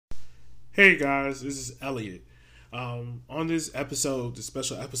Hey guys, this is Elliot. On this episode, the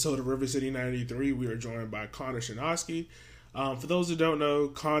special episode of River City 93, we are joined by Connor Shinosky. For those who don't know,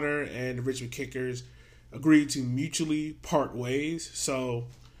 Connor and the Richmond Kickers agreed to mutually part ways. So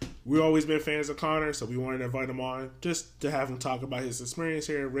we've always been fans of Connor, so we wanted to invite him on just to have him talk about his experience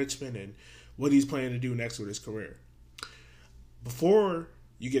here at Richmond and what he's planning to do next with his career. Before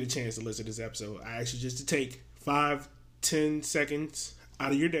you get a chance to listen to this episode, I ask you just to take 5-10 seconds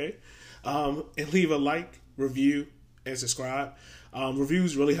out of your day and leave a like, review, and subscribe.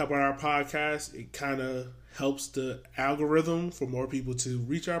 Reviews really help out our podcast. It kind of helps the algorithm for more people to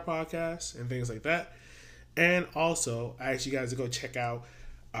reach our podcast and things like that. And also, I ask you guys to go check out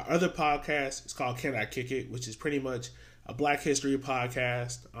our other podcast. It's called Can I Kick It, which is pretty much a Black History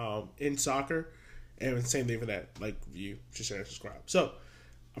podcast in soccer. And same thing for that. Like, review, share, and subscribe. So,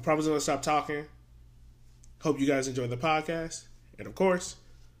 I promise I'm going to stop talking. Hope you guys enjoy the podcast. And of course,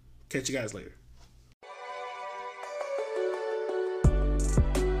 catch you guys later.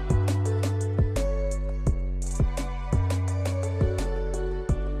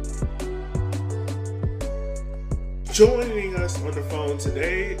 Joining us on the phone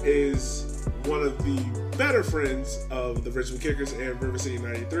today is one of the better friends of the Richmond Kickers and River City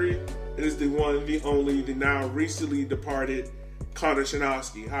 93. It is the one, the only, the now recently departed Connor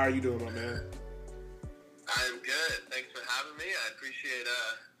Shinosky. How are you doing, my man? I'm good. Thanks for having me. I appreciate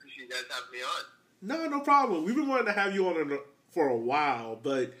you guys having me on. No problem. We've been wanting to have you on for a while,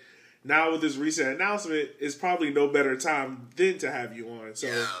 but now with this recent announcement, it's probably no better time than to have you on. So,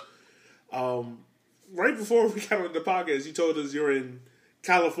 yeah. Right before we got on the podcast, you told us you're in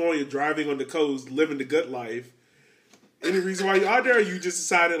California, driving on the coast, living the good life. Any reason why you're out there, or you just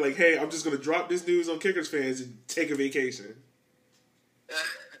decided, like, hey, I'm just going to drop this news on Kickers fans and take a vacation?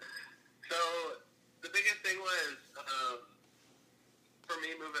 So, the biggest thing was, for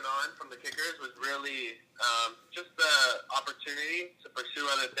me moving on from the Kickers was really just the opportunity to pursue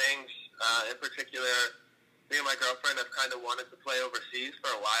other things. In particular, me and my girlfriend have kind of wanted to play overseas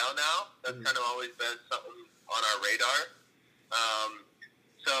for a while now. That's kind of always been something on our radar.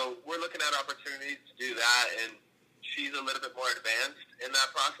 So we're looking at opportunities to do that, and she's a little bit more advanced in that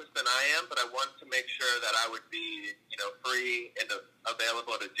process than I am, but I wanted to make sure that I would be, free and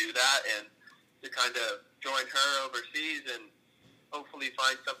available to do that and to kind of join her overseas and hopefully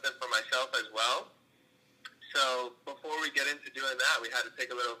find something for myself as well. So before we get into doing that, we had to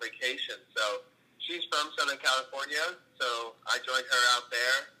take a little vacation. So she's from Southern California, so I joined her out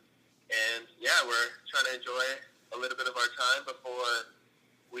there. And, yeah, we're trying to enjoy a little bit of our time before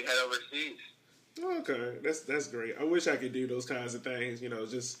we head overseas. Okay, that's great. I wish I could do those kinds of things,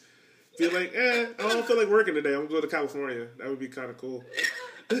 just feel like, I don't feel like working today. I'm going to go to California. That would be kind of cool.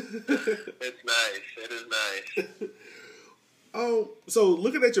 It's nice. It is nice. So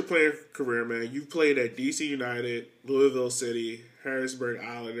looking at your playing career, man, you've played at DC United, Louisville City, Harrisburg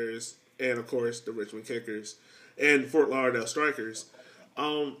Islanders, and, of course, the Richmond Kickers, and Fort Lauderdale Strikers.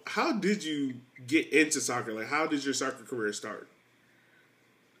 How did you get into soccer? Like, how did your soccer career start?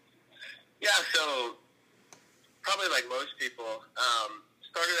 Yeah, so probably like most people,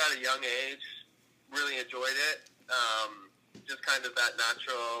 started at a young age, really enjoyed it. Just kind of that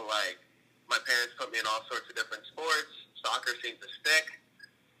natural, like, my parents put me in all sorts of different sports. Soccer seemed to stick.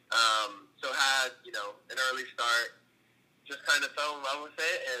 So had, an early start, just kind of fell in love with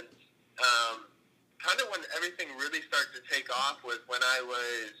it. And kind of when everything really started to take off was when I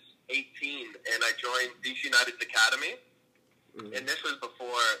was 18 and I joined DC United's Academy. Mm-hmm. And this was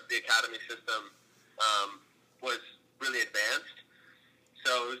before the academy system was really advanced. So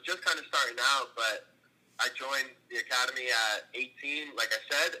it was just kind of starting out, but I joined the academy at 18, like I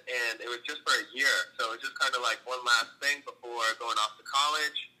said, and it was just for a year. So it was just kind of like one last thing before going off to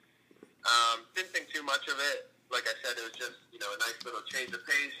college. Didn't think too much of it. Like I said, it was just, a nice little change of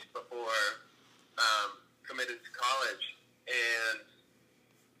pace before committed to college. And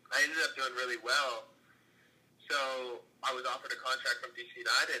I ended up doing really well. So I was offered a contract from DC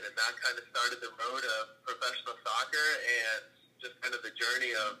United, and that kind of started the road of professional soccer and just kind of the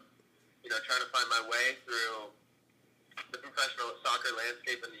journey of, trying to find my way through the professional soccer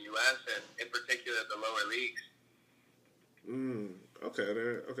landscape in the U.S. and, in particular, the lower leagues.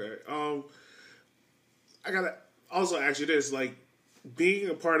 Okay. I gotta also ask you this: like, being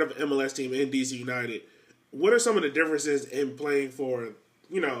a part of an MLS team in DC United, what are some of the differences in playing for,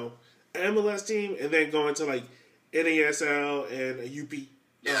 an MLS team and then going to like NASL and a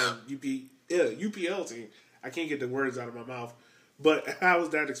UPL team? I can't get the words out of my mouth. But how was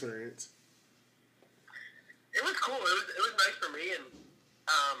that experience? It was cool. It was nice for me, and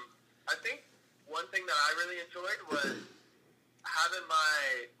I think one thing that I really enjoyed was having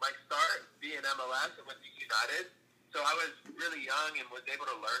my start be in MLS and with the United, so I was really young and was able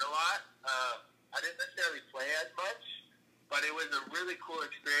to learn a lot. I didn't necessarily play as much, but it was a really cool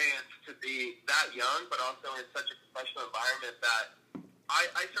experience to be that young, but also in such a professional environment that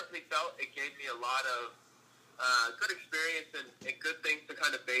I certainly felt it gave me a lot of good experience and good things to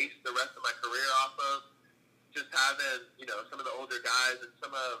kind of base the rest of my career off of. Just having, some of the older guys and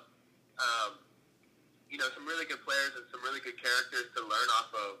some of, some really good players and some really good characters to learn off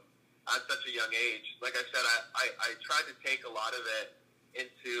of at such a young age. Like I said, I tried to take a lot of it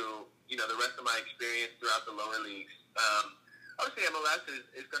into, the rest of my experience throughout the lower leagues. Obviously, MLS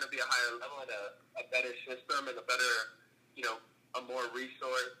is going to be a higher level and a better system and a better, a more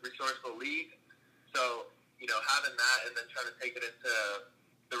resourceful league. So, having that and then trying to take it into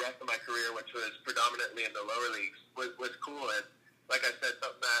the rest of my career, which was predominantly in the lower leagues, was cool. And like I said,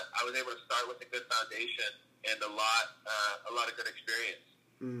 something that I was able to start with a good foundation and a lot of good experience.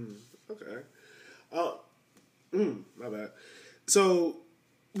 Okay. My bad. So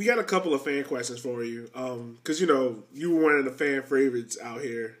we got a couple of fan questions for you. Because, you were one of the fan favorites out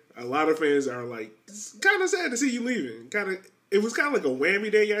here. A lot of fans are like, kind of sad to see you leaving. It was kind of like a whammy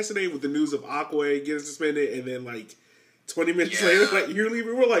day yesterday with the news of Aquay getting suspended, and then 20 minutes later, you're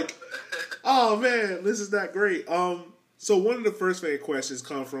leaving. We're like, oh man, this is not great. So one of the first fan questions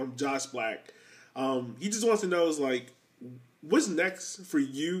come from Josh Black. He just wants to know what's next for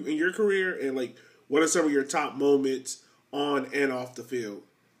you in your career, and what are some of your top moments on and off the field?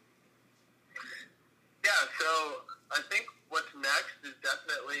 Yeah, so I think what's next is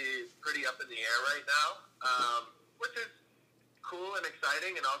definitely pretty up in the air right now, which is cool and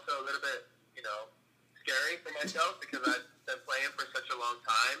exciting, and also a little bit, scary for myself because I've been playing for such a long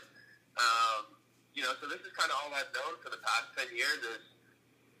time. So this is kind of all I've known for the past 10 years is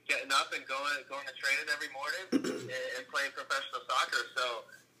getting up and going to training every morning and playing professional soccer. So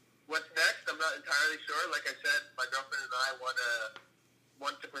what's next? I'm not entirely sure. Like I said, my girlfriend and I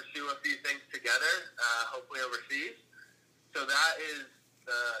want to pursue a few things together, hopefully overseas. So that is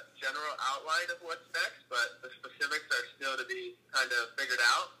the general outline of what's next, but the specifics are still to be kind of figured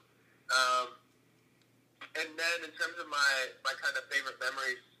out. And then in terms of my kind of favorite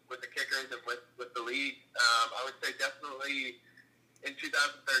memories with the Kickers and with the league, I would say definitely in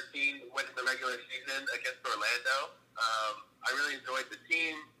 2013 winning the regular season against Orlando. I really enjoyed the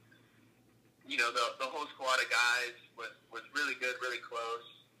team. The whole squad of guys was really good, really close,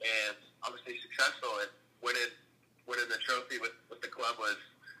 and obviously successful. And winning the trophy with the club was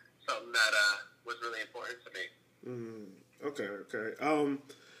something that was really important to me. Okay.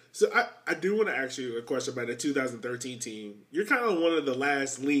 So I do want to ask you a question about the 2013 team. You're kind of one of the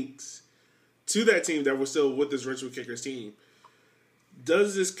last links to that team that was still with this Richmond Kickers team.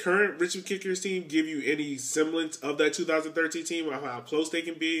 Does this current Richmond Kickers team give you any semblance of that 2013 team, of how close they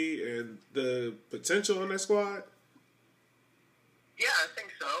can be and the potential on that squad? Yeah, I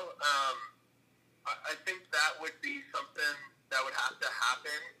think so. I think that would be something that would have to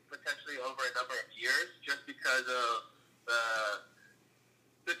happen potentially over a number of years just because of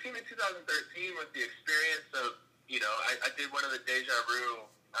the team in 2013 with the experience of, I did one of the Deja Vu,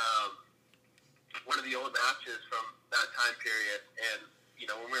 one of the old matches from that time period. And,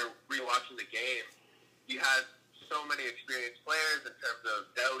 when we were rewatching the game, you had so many experienced players in terms of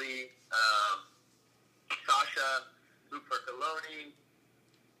Deli, Sasha, Luke Percoloni,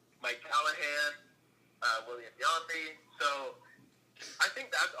 Mike Callahan, William Yambi. So I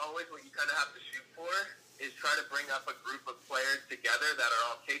think that's always what you kind of have to shoot for, is try to bring up a group of players together that are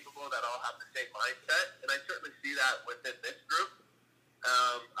all capable, that all have the same mindset. And I certainly see that within this group.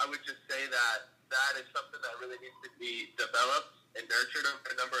 I would just say that is something that really needs to be developed and nurtured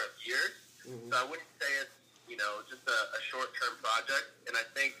over a number of years. So I wouldn't say it's, just a short-term project. And I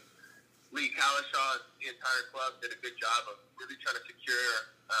think Lee Kalishaw and the entire club did a good job of really trying to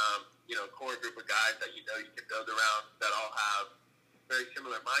secure, core group of guys that you can build around that all have very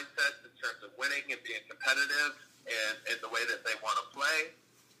similar mindsets in terms of winning and being competitive and the way that they want to play.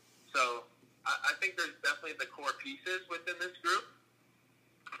 So I think there's definitely the core pieces within this group.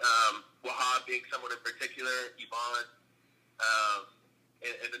 Wahab being someone in particular, Yvonne,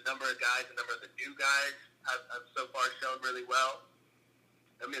 and a number of guys, a number of the new guys have so far shown really well.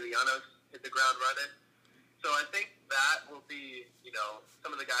 Emiliano's hit the ground running. So I think that will be, some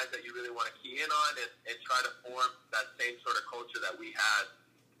of the guys that you really want to key in on and try to form that same sort of culture that we had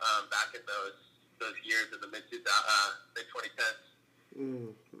back in those years in the mid-2010s.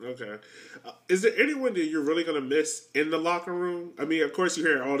 Okay. Is there anyone that you're really going to miss in the locker room? I mean, of course, you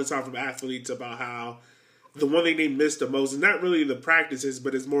hear all the time from athletes about how the one thing they miss the most is not really the practices,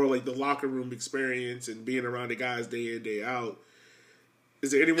 but it's more like the locker room experience and being around the guys day in, day out.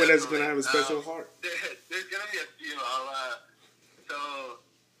 Is there anyone that's going to Definitely. have a special heart? There's going to be a few. So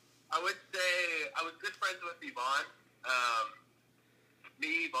I would say I was good friends with Yvonne.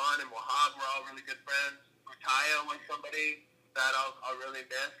 Me, Yvonne, and Wahab were all really good friends. Rutaya was somebody that I'll really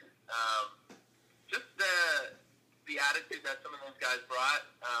miss. Just the attitude that some of those guys brought.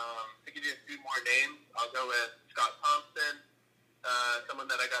 To give you a few more names, I'll go with Scott Thompson, someone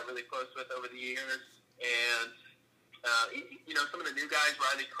that I got really close with over the years, and some of the new guys,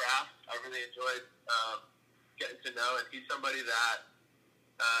 Riley Kraft, I really enjoyed getting to know, and he's somebody that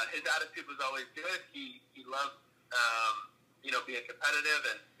his attitude was always good. He loved being competitive,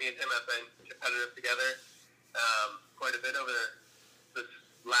 and me and him have been competitive together quite a bit over this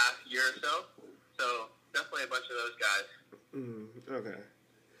last year or so. So definitely a bunch of those guys. Okay.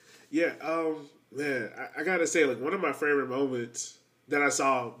 Yeah, man, I gotta say, like, one of my favorite moments that I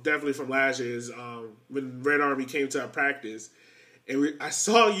saw definitely from last year is when Red Army came to our practice, and I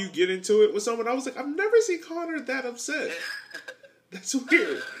saw you get into it with someone. I was like, I've never seen Connor that upset. That's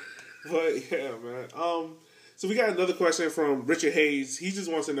weird. But yeah, man. So we got another question from Richard Hayes. He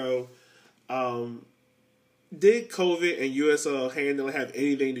just wants to know, did COVID and USL handling have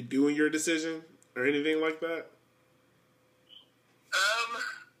anything to do in your decision or anything like that?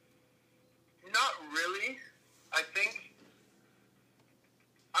 Not really. I think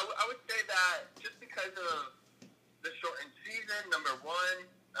I would say that just because of the shortened season, number one,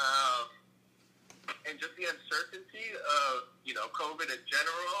 and just the uncertainty of COVID in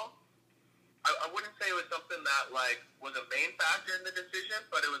general, I wouldn't say it was something that was a main factor in the decision,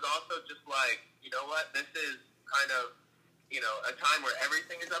 but it was also just this is kind of a time where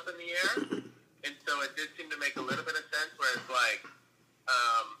everything is up in the air, and so it did seem to make a little bit of sense where it's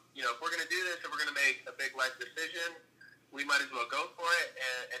if we're going to do this, if we're going to make a big life decision, we might as well go for it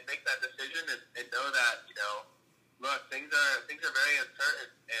and make that decision and know that, look, things are very uncertain,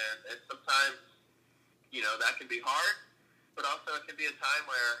 and sometimes, that can be hard, but also it can be a time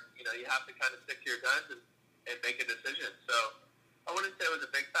where, you have to kind of stick to your guns and make a decision. So I wouldn't say it was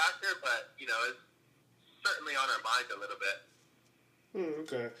a big factor, but, it's certainly on our mind a little bit.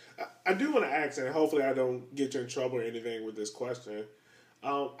 Okay. I do want to ask, and hopefully I don't get you in trouble or anything with this question.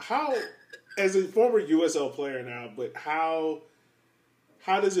 How, as a former USL player now, but how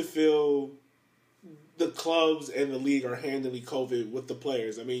does it feel the clubs and the league are handling COVID with the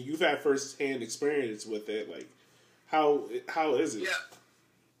players? I mean, you've had first-hand experience with it. Like, how is it? Yeah.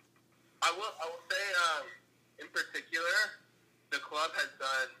 I will say, in particular, the club has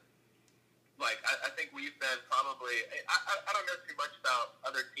done, I think we've been probably, I don't know too much about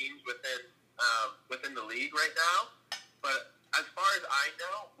other teams within the league right now, but as far as I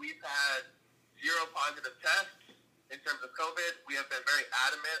know, we've had 0 positive tests in terms of COVID. We have been very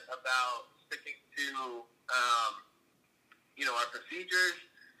adamant about sticking to, our procedures.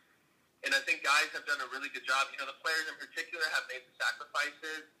 And I think guys have done a really good job. The players in particular have made the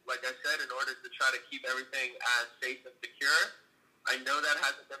sacrifices, like I said, in order to try to keep everything as safe and secure. I know that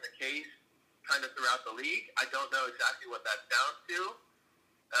hasn't been the case kind of throughout the league. I don't know exactly what that's down to.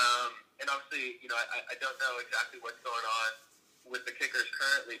 And obviously, I don't know exactly what's going on with the Kickers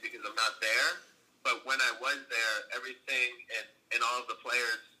currently because I'm not there. But when I was there, everything and all of the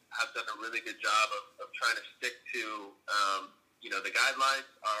players have done a really good job of trying to stick to, the guidelines.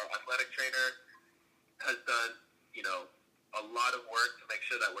 Our athletic trainer has done, a lot of work to make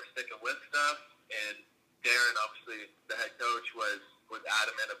sure that we're sticking with stuff. And Darren, obviously, the head coach, was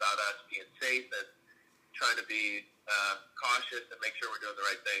adamant about us being safe and trying to be cautious and make sure we're doing the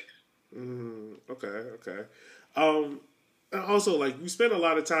right things. Okay. Also, you spend a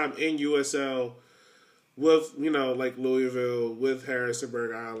lot of time in USL with, Louisville, with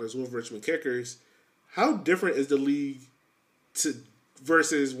Harrisonburg Islanders, with Richmond Kickers. How different is the league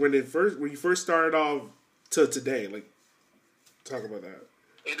versus when you first started off to today? Talk about that.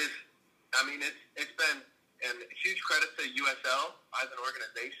 It is. I mean, it's been a huge credit to USL as an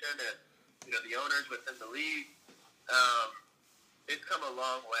organization and the owners within the league. It's come a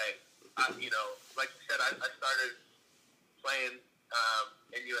long way. Like you said, I started playing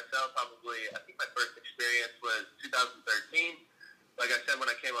in USL probably. I think my first experience was 2013. Like I said, when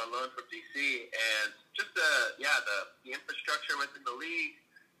I came on loan from DC, and just the infrastructure within the league,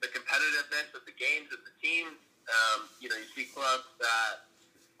 the competitiveness of the games of the teams. You see clubs that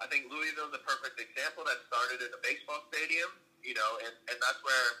I think Louisville is a perfect example that started in a baseball stadium. And that's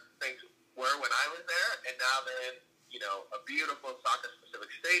where things were when I was there, and now they're in a beautiful soccer-specific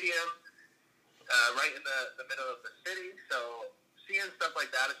stadium right in the middle of the city. So seeing stuff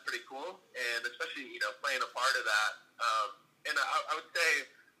like that is pretty cool, and especially playing a part of that. And I would say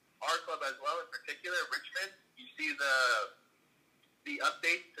our club as well, in particular, Richmond. You see the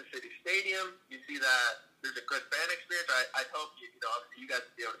updates to City Stadium. You see that there's a good fan experience. I hope obviously you guys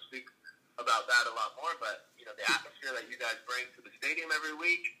will be able to speak about that a lot more. But the atmosphere that you guys bring to the stadium every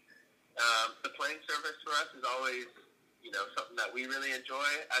week, the playing service for us is always something that we really enjoy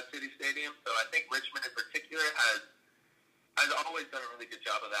at City Stadium. So I think Richmond in particular has always done a really good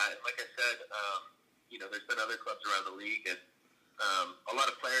job of that. And like I said, there's been other clubs around the league and a lot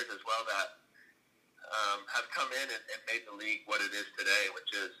of players as well that have come in and made the league what it is today,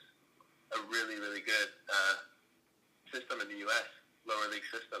 which is a really, really good system in the U.S., lower league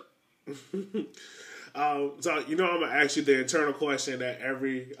system. So, I'm going to ask you the internal question that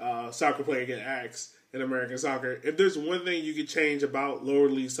every soccer player gets asked in American soccer. If there's one thing you could change about lower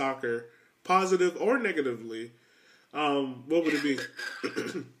league soccer, positive or negatively, what would it be? So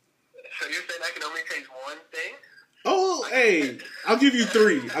you're saying I can only change one thing? Oh, hey, I'll give you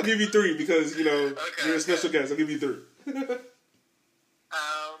three. Because, you're a special guest. I'll give you three.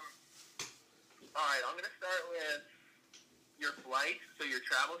 All right, I'm going to start with your flight, so your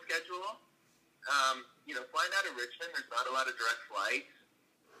travel schedule. Flying out of Richmond, there's not a lot of direct flights,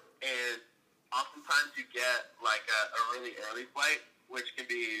 and oftentimes you get like a really early flight, which can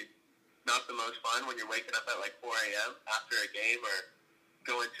be not the most fun when you're waking up at like 4 a.m. after a game or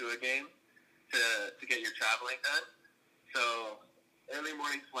going to a game to get your traveling done. So early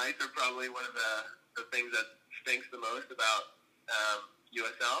morning flights are probably one of the things that stinks the most about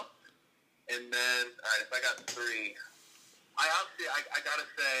USL. And then, all right, if I got three, I gotta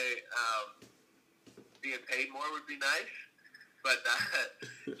say being paid more would be nice. But that,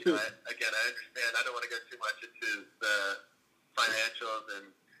 again, I understand. I don't want to go too much into the financials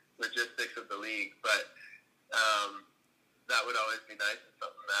and logistics of the league, but that would always be nice and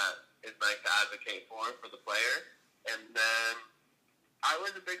something that is nice to advocate for the players. And then I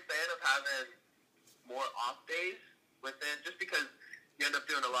was a big fan of having more off days within, just because you end up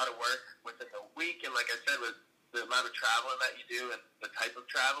doing a lot of work within the week, and like I said, with the amount of traveling that you do and the type of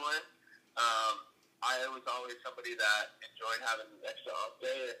traveling, I was always somebody that enjoyed having an extra off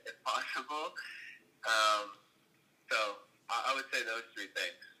day if possible. So I would say those three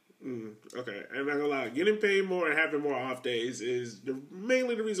things. Okay, I'm not gonna lie. Getting paid more and having more off days is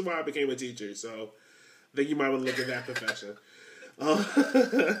mainly the reason why I became a teacher. So I think you might want to look at that profession.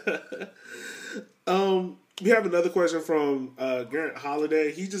 We have another question from Garrett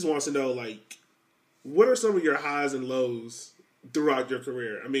Holiday. He just wants to know, what are some of your highs and lows throughout your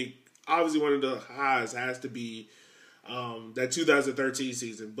career? I mean, obviously one of the highs has to be that 2013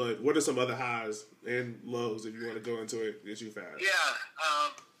 season, but what are some other highs and lows, if you want to go into it, that you've had? Yeah,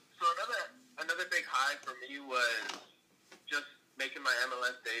 so another big high for me was just making my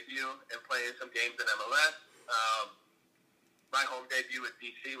MLS debut and playing some games in MLS. My home debut with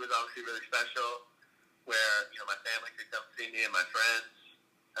DC was obviously really special, where my family could come see me and my friends.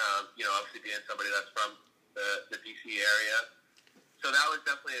 Obviously being somebody that's from the DC area, so that was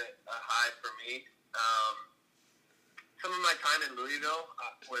definitely a high for me. Some of my time in Louisville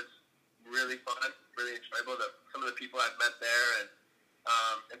was really fun, really enjoyable. Some of the people I've met there, and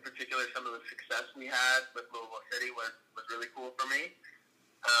in particular, some of the success we had with Louisville City was really cool for me.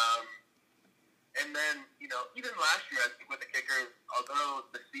 And then, even last year, I think with the Kickers, although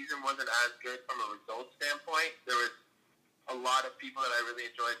the season wasn't as good from a results standpoint, there was a lot of people that I really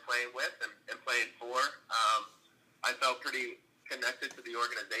enjoyed playing with and playing for. I felt pretty connected to the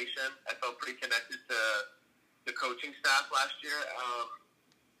organization. I felt pretty connected to the coaching staff last year.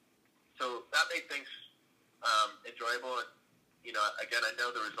 So that made things enjoyable. And, again, I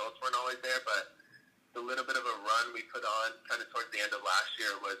know the results weren't always there, but the little bit of a run we put on kind of towards the end of last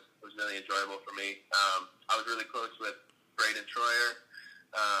year was really enjoyable for me. I was really close with Braden Troyer,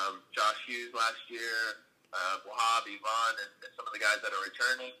 Josh Hughes last year, Wahab, Yvonne, and some of the guys that are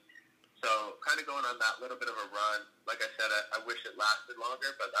returning. So kind of going on that little bit of a run. Like I said, I wish it lasted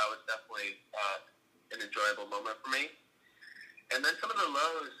longer, but that was definitely an enjoyable moment for me. And then some of the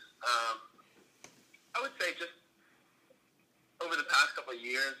lows, I would say just over the past couple of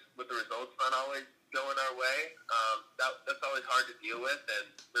years with the results not always going our way, that's always hard to deal with, and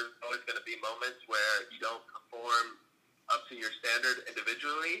there's always going to be moments where you don't perform up to your standard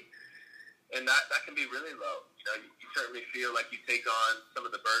individually, and that can be really low. You certainly feel like you take on some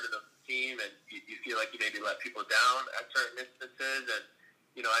of the burden of the team, and you feel like you maybe let people down at certain instances, and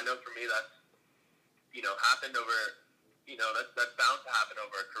I know for me that's happened over, that's bound to happen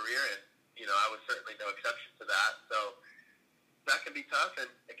over a career, and I was certainly no exception to that. So that can be tough, and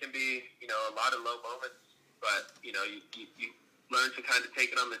it can be, a lot of low moments, but, you learn to kind of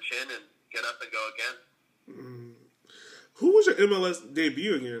take it on the chin and get up and go again. Who was your MLS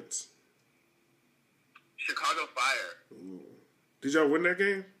debut against? Chicago Fire. Ooh. Did y'all win that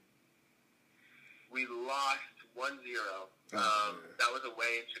game? We lost 1-0. That was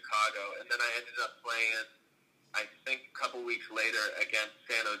away in Chicago, and then I ended up playing, I think, a couple weeks later against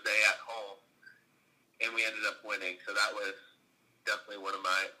San Jose at home, and we ended up winning. So that was definitely one of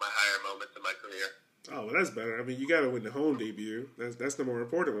my higher moments in my career. Oh, well, that's better. I mean, you got to win the home debut. That's the more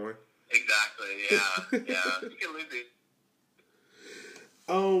important one. Exactly. Yeah. You can lose it.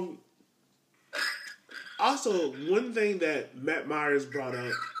 Also, one thing that Matt Myers brought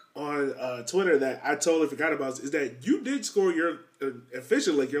up on Twitter that I totally forgot about is that you did score your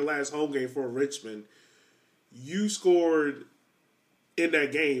officially your last home game for Richmond. You scored in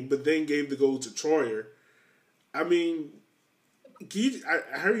that game, but then gave the goal to Troyer. I mean,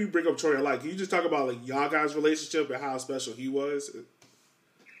 I heard you bring up Troyer a lot. Can you just talk about like y'all guys' relationship and how special he was?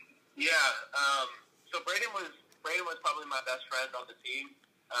 Yeah. So Braden was probably my best friend on the team.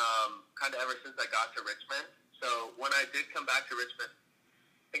 Kind of ever since I got to Richmond. So when I did come back to Richmond,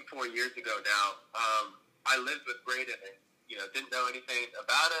 I think 4 years ago now, I lived with Braden and, didn't know anything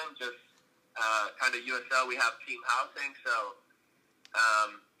about him, just kind of USL, we have team housing. So,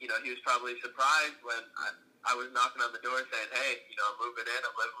 he was probably surprised when I was knocking on the door saying, hey, I'm moving in,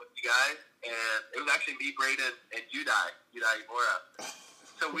 I'm living with you guys. And it was actually me, Braden, and Judai Iborra.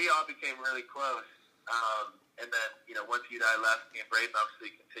 So we all became really close. And then, once Udai left, me and Braden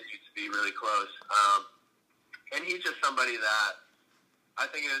obviously continued to be really close. And he's just somebody that I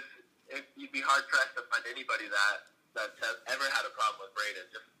think you'd be hard-pressed to find anybody that has ever had a problem with Braden.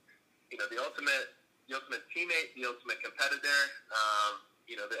 Just, the ultimate teammate, the ultimate competitor,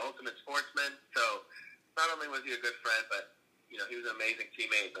 the ultimate sportsman. So not only was he a good friend, but, he was an amazing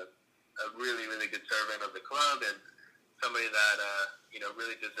teammate, but a really, really good servant of the club and somebody that,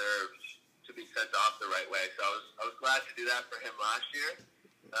 really deserved to be sent off the right way. So I was glad to do that for him last year.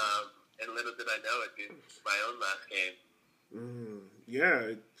 And little did I know it'd be my own last game.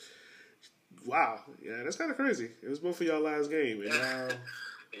 Yeah. Wow. Yeah, that's kind of crazy. It was both of y'all last game. And now,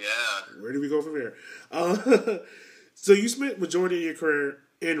 yeah. Where do we go from here? So you spent majority of your career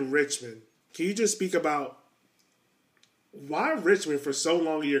in Richmond. Can you just speak about why Richmond for so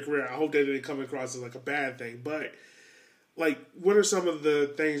long in your career? I hope that didn't come across as like a bad thing, but like, what are some of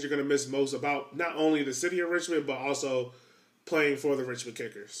the things you're going to miss most about not only the city of Richmond, but also playing for the Richmond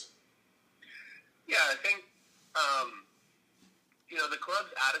Kickers? Yeah, I think, the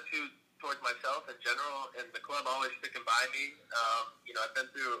club's attitude towards myself in general, and the club always sticking by me. I've been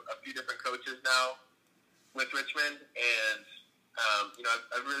through a few different coaches now with Richmond, and,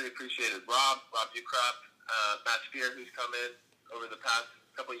 I've really appreciated Rob Ukrup, Matt Spear, who's come in over the past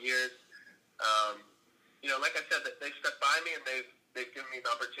couple of years. Like I said, they've stuck by me, and they've given me an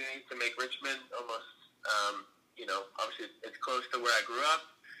opportunity to make Richmond almost, obviously it's close to where I grew up.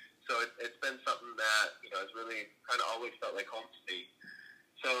 So it's been something that, has really kind of always felt like home to me.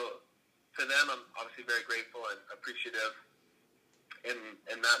 So to them, I'm obviously very grateful and appreciative.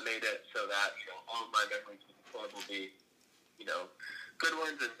 And that made it so that, all of my memories with the club will be, good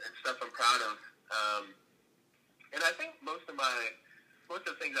ones and stuff I'm proud of. And I think most of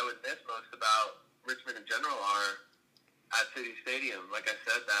the things I would miss most about Richmond in general are at City Stadium. Like I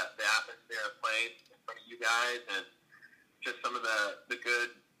said, that the atmosphere of playing in front of you guys and just some of the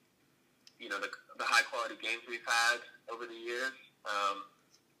good, the high quality games we've had over the years,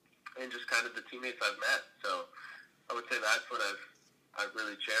 and just kind of the teammates I've met. So I would say that's what I've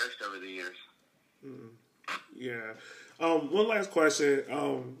really cherished over the years. Yeah. One last question.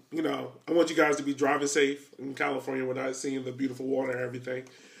 I want you guys to be driving safe in California without seeing the beautiful water and everything.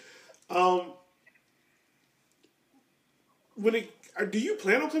 Do you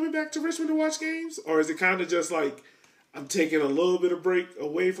plan on coming back to Richmond to watch games, or is it kind of just like I'm taking a little bit of break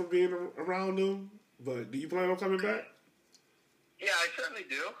away from being around them? But do you plan on coming back? Yeah, I certainly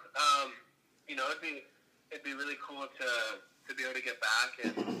do. It'd be really cool to be able to get back,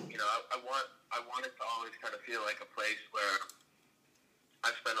 and I want it to always kind of feel like a place where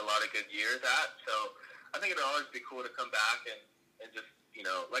I've spent a lot of good years at. So I think it'd always be cool to come back and just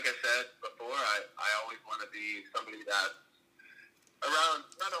like I said before, I always want to be somebody that's around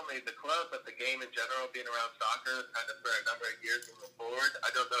not only the club, but the game in general, being around soccer kind of for a number of years moving forward. I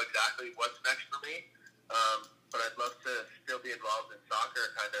don't know exactly what's next for me, but I'd love to still be involved in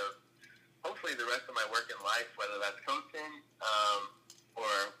soccer kind of hopefully the rest of my working life, whether that's coaching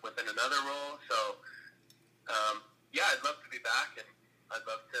or within another role. So, I'd love to be back, and I'd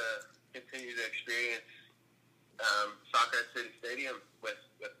love to continue to experience soccer at City Stadium with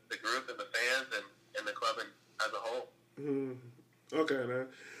the group and the fans and the club as a whole. Okay, man.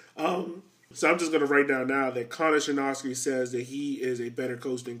 So I'm just going to write down now that Connor Shinovsky says that he is a better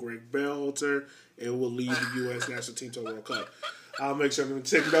coach than Greg Berhalter and will lead the U.S. national team to a World Cup. I'll make sure to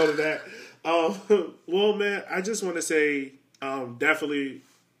take note of that. Well, man, I just want to say, definitely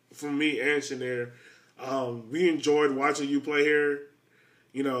from me and Shanair, we enjoyed watching you play here.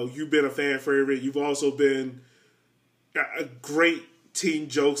 You know, you've been a fan favorite. You've also been a great team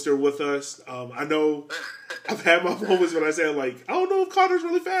jokester with us. I know I've had my moments when I say, like, I don't know if Connor's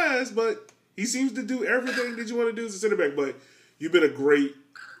really fast, but he seems to do everything that you want to do as a center back. But you've been a great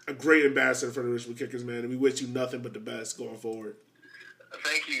ambassador for the Richmond Kickers, man, and we wish you nothing but the best going forward.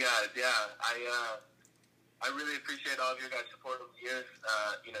 Thank you, guys. Yeah, I really appreciate all of your guys' support over the years.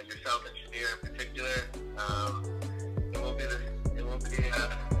 You know, yourself and Shanair in particular. It won't be